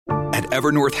At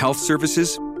Evernorth Health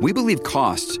Services, we believe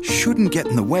costs shouldn't get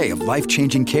in the way of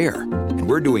life-changing care, and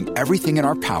we're doing everything in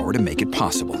our power to make it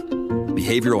possible.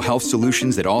 Behavioral health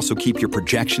solutions that also keep your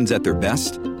projections at their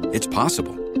best? It's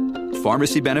possible.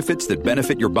 Pharmacy benefits that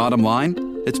benefit your bottom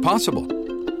line? It's possible.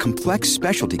 Complex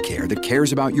specialty care that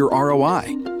cares about your ROI?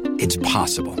 It's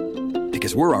possible.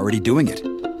 Because we're already doing it.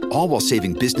 All while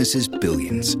saving businesses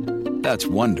billions. That's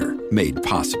Wonder made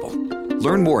possible.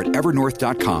 Learn more at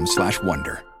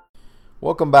evernorth.com/wonder.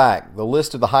 Welcome back. The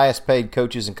list of the highest paid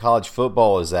coaches in college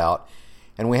football is out,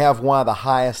 and we have why the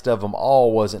highest of them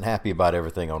all wasn't happy about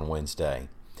everything on Wednesday.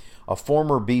 A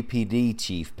former BPD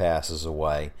chief passes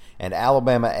away, and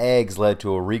Alabama eggs led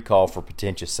to a recall for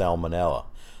potential salmonella.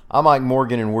 I'm Mike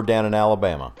Morgan, and we're down in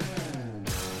Alabama.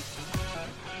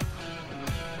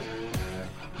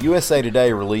 USA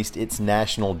Today released its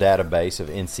national database of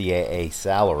NCAA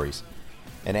salaries,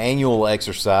 an annual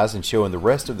exercise in showing the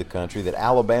rest of the country that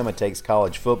Alabama takes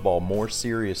college football more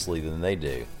seriously than they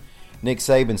do. Nick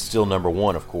Saban's still number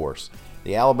one, of course.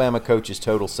 The Alabama coach's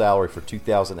total salary for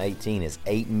 2018 is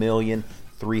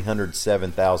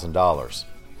 $8,307,000.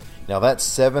 Now that's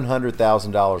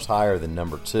 $700,000 higher than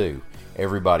number two,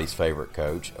 everybody's favorite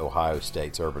coach, Ohio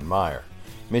State's Urban Meyer.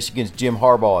 Michigan's Jim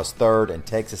Harbaugh is third, and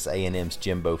Texas A&M's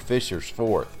Jimbo Fisher's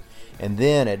fourth. And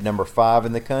then at number 5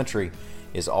 in the country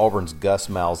is Auburn's Gus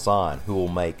Malzahn, who will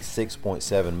make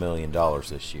 $6.7 million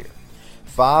this year.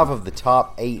 5 of the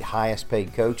top 8 highest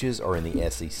paid coaches are in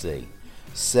the SEC.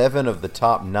 7 of the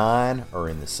top 9 are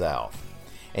in the South.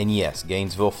 And yes,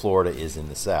 Gainesville, Florida is in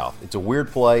the South. It's a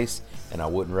weird place, and I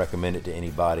wouldn't recommend it to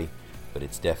anybody, but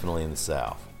it's definitely in the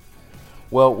South.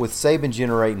 Well, with Saban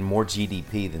generating more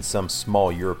GDP than some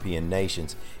small European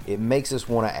nations, it makes us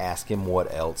want to ask him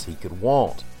what else he could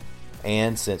want.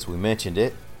 And since we mentioned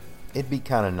it, it'd be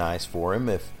kind of nice for him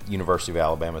if University of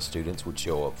Alabama students would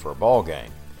show up for a ball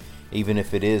game, even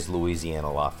if it is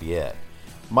Louisiana Lafayette.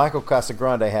 Michael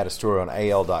Casagrande had a story on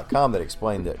AL.com that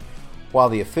explained that while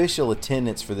the official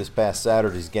attendance for this past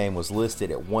Saturday's game was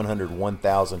listed at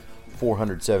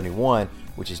 101,471,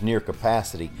 which is near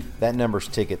capacity, that number's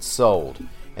tickets sold,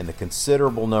 and the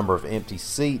considerable number of empty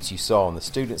seats you saw in the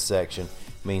student section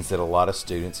means that a lot of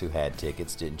students who had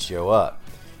tickets didn't show up.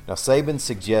 Now, Saban's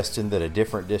suggestion that a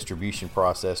different distribution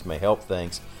process may help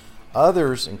things.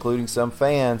 Others, including some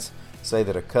fans, say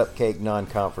that a cupcake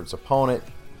non-conference opponent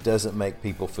doesn't make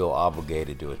people feel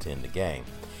obligated to attend the game.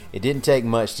 It didn't take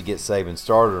much to get Saban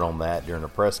started on that during a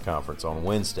press conference on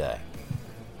Wednesday.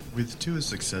 With Tua's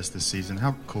success this season,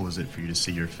 how cool is it for you to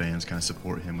see your fans kind of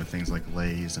support him with things like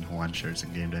Lay's and Hawaiian shirts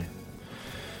and game day?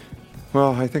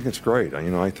 Well, I think it's great.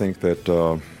 I think that,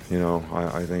 I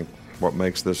think what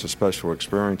makes this a special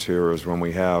experience here is when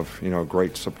we have,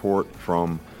 great support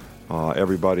from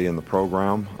everybody in the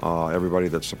program, everybody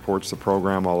that supports the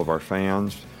program, all of our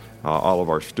fans, all of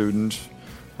our students.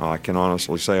 I can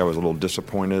honestly say I was a little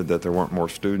disappointed that there weren't more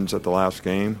students at the last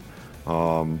game.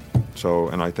 And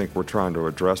I think we're trying to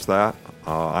address that.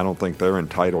 I don't think they're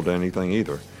entitled to anything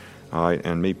either.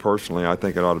 And me personally, I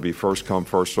think it ought to be first come,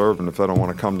 first served. And if they don't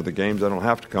want to come to the games, they don't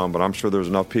have to come. But I'm sure there's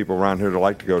enough people around here that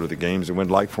like to go to the games and would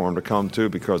like for them to come too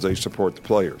because they support the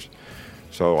players.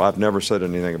 So I've never said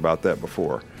anything about that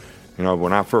before.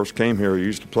 When I first came here, we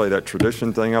used to play that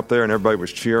tradition thing up there, and everybody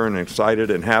was cheering and excited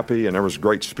and happy, and there was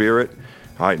great spirit.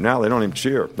 All right, now they don't even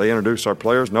cheer. They introduce our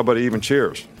players. Nobody even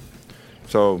cheers.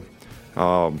 So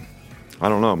I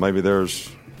don't know. Maybe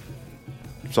there's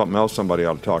something else somebody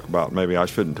ought to talk about. Maybe I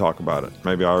shouldn't talk about it.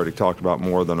 Maybe I already talked about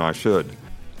more than I should.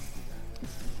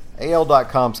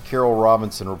 AL.com's Carol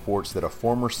Robinson reports that a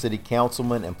former city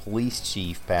councilman and police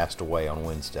chief passed away on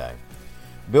Wednesday.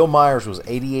 Bill Myers was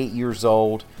 88 years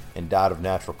old and died of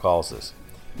natural causes.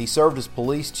 He served as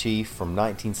police chief from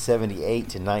 1978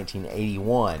 to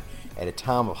 1981 at a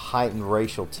time of heightened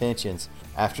racial tensions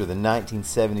after the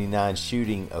 1979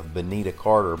 shooting of Benita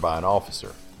Carter by an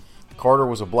officer. Carter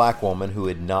was a black woman who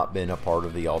had not been a part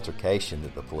of the altercation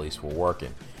that the police were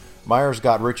working. Myers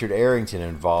got Richard Arrington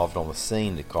involved on the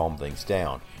scene to calm things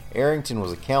down. Arrington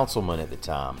was a councilman at the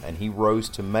time, and he rose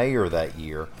to mayor that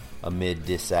year amid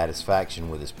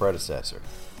dissatisfaction with his predecessor.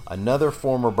 Another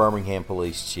former Birmingham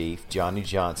police chief, Johnny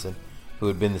Johnson, who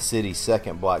had been the city's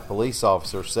second black police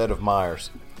officer, said of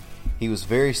Myers, "He was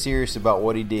very serious about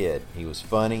what he did. He was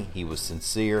funny, he was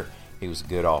sincere, he was a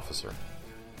good officer."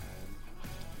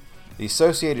 The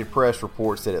Associated Press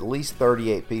reports that at least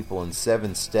 38 people in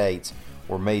 7 states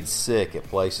were made sick at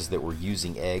places that were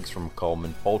using eggs from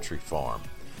Coleman Poultry Farm.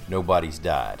 Nobody's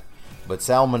died. But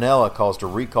salmonella caused a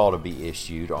recall to be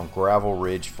issued on Gravel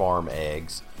Ridge Farm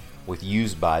eggs with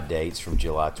use-by dates from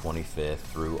July 25th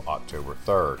through October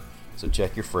 3rd. So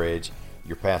check your fridge,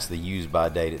 You're past the use-by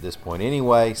date at this point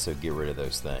anyway, so get rid of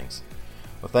those things.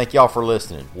 Well, thank y'all for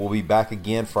listening. We'll be back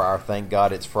again for our Thank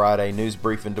God It's Friday news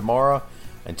briefing tomorrow.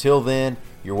 Until then,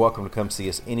 you're welcome to come see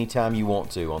us anytime you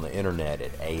want to on the internet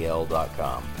at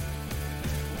al.com.